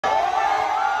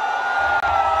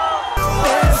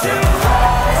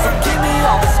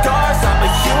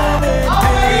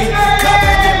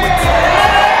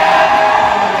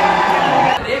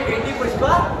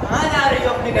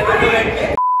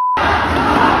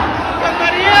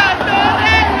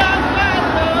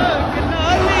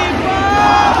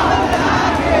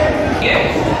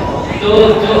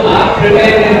जो आप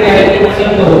प्रिपेयर करके आए थे वो सब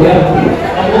तो हो गया,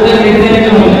 अब वो कर लेते हैं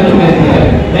जो हमने प्रिपेयर किया है,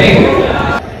 राइट?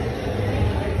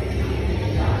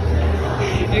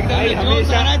 एकदम जोश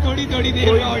आ रहा है थोड़ी थोड़ी देर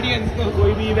में ऑडियंस को।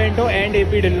 कोई भी इवेंट हो एंड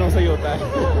एपी ढिलनों से ही होता है।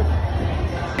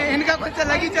 इनका कुछ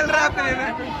अलग ही चल रहा है अपने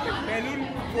में। बैलून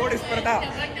फोड़ स्पर्धा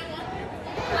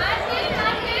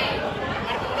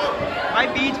भाई,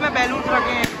 बीच में बैलून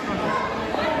रखे हैं।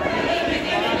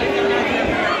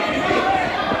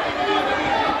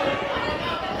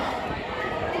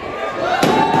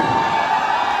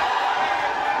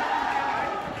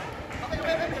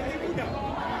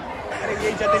 अरे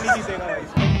यही चटनी की सेना भाई।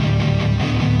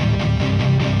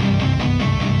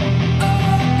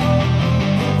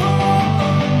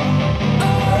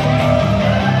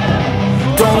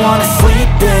 Don't wanna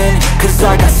sleep in, cause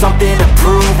I got something to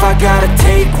prove. I gotta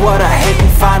take what I hate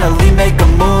and finally make a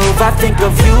move. I think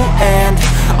of you and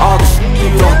all the shit you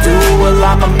don't do. Well,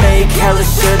 I'ma make hella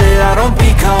sure that I don't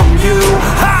become you.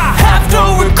 I have no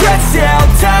regrets, yeah,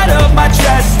 I'll tie up my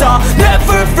chest. I'll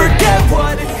never forget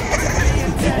what it's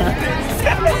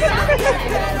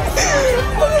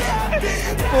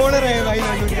फोड़ रहे हैं भाई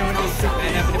balloon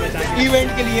event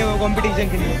के लिए, वो competition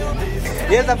के लिए।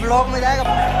 ये सब ब्लॉग में जाएगा।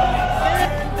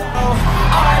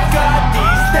 I've got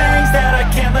these things that I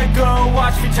can't let go.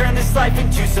 Watch me turn this life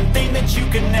into something that you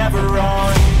could never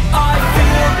own. I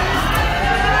feel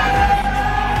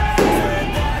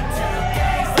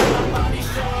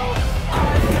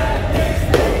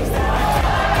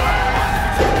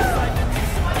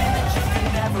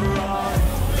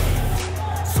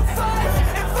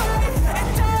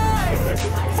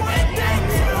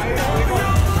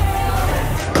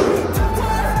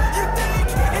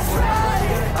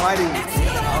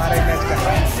हमारा मैच कर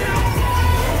रहा है।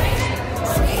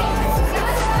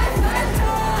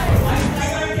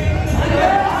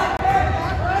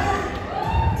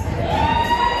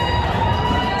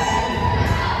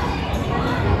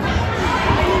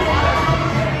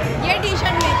 ये टी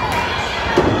शर्ट में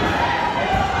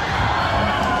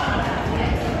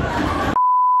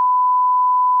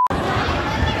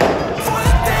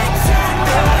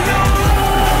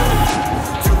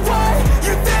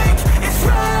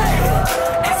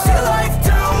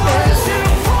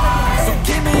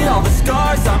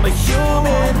I'm a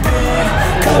human being.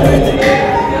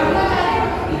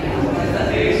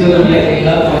 So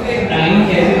time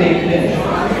कैसे देखते हैं?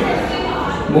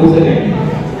 मुंह से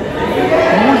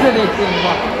देखते हैं।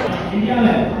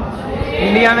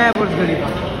 इंडिया में है बुर्ज खलीफा।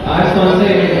 आज कौन से?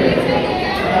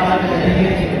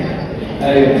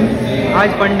 आज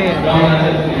पंडे है।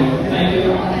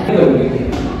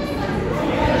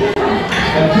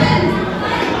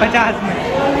 50 में।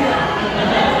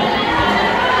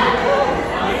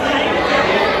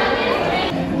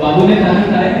 बाबू ने खाना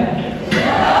खाया?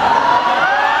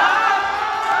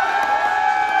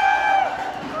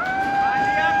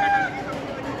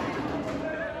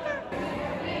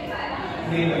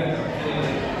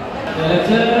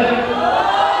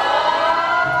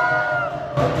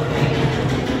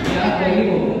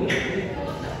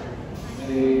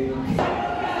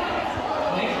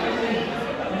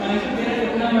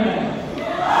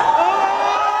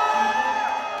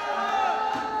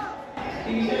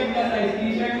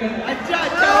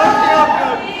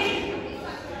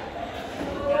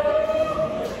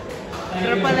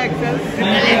 ट्रिपल एक्सेल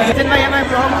भाई, मैं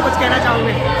ब्लॉग में कुछ कहना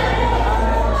चाहूँगी।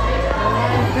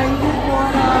 Thank you for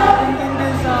attending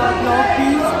this vlog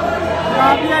piece.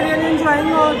 We are really enjoying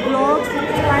our vlogs.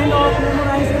 It's kind of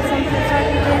memorizing some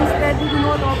exciting things that we do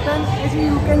not often. As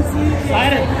you can see,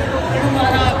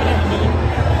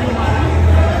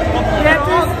 that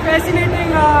is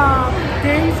fascinating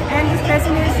things, and this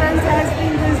fascination has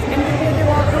been this indicative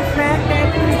of the fact that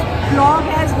this vlog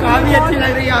has been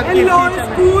in law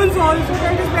schools also.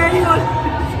 That is very awesome.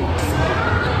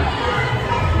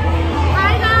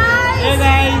 Hi guys. Hey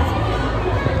guys.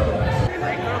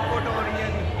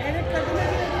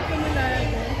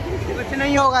 कुछ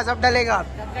नहीं होगा, सब डलेगा।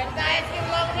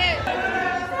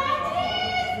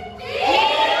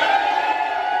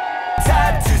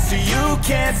 Tattoos so you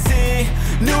can't see.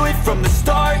 Knew it from the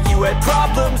start, you had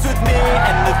problems with me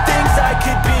and the things I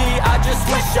could be, I just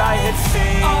wish I had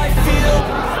seen. I feel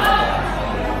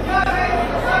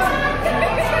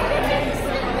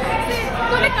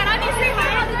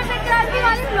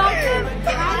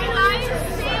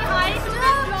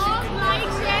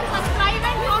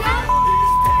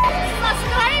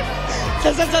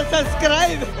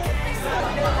subscribe.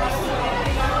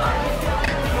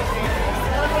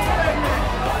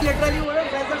 Literally वो लोग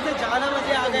फैसल से ज़्यादा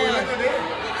मजे आ गए यार।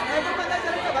 ऐसा पता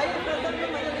चला भाई फैसल में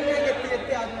मजे नहीं आए,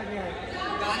 कितने आदमी आ गए।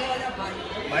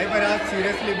 भाई पर आज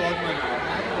सीरियसली बहुत मजा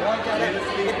आया।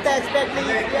 इतना एक्सपेक्ट नहीं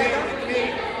किया था,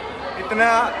 इतना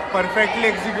परफेक्टली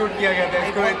एग्जीक्यूट किया गया था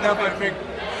इसको, इतना परफेक्ट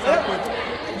सब कुछ।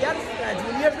 यार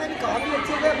जूनियर्स ने भी काफ़ी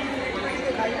अच्छे से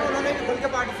दिखाई ना, उन्होंने भी खुल के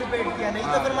पार्टिसिपेट किया, नहीं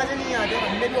तो फिर मजे नहीं आते।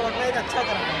 हमने भी ऑर्गेनाइज अच्छा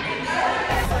करा।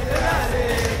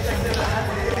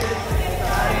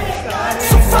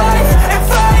 So fight and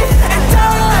fight and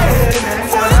die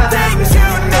for the things you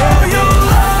know you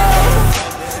love.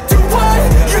 Do what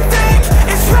you think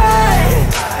is right.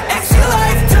 It's your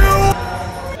life to.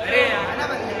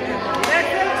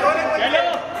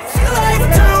 It's your life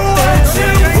to what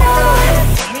you want.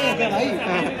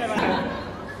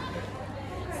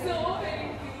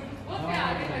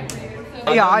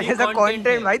 आज ऐसा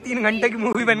content भाई 3 घंटे की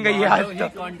movie बन गई है आज तो।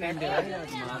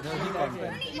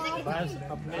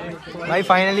 भाई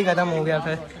फाइनली खत्म हो गया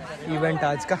फिर इवेंट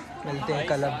आज का। मिलते हैं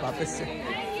कल अब वापस से।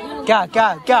 क्या क्या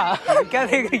क्या क्या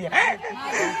देख रही है?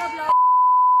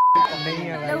 नहीं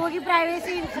है भाई, लोगों की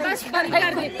प्राइवेसी बस कर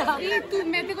देता। तू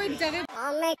मैं तो कोई जगह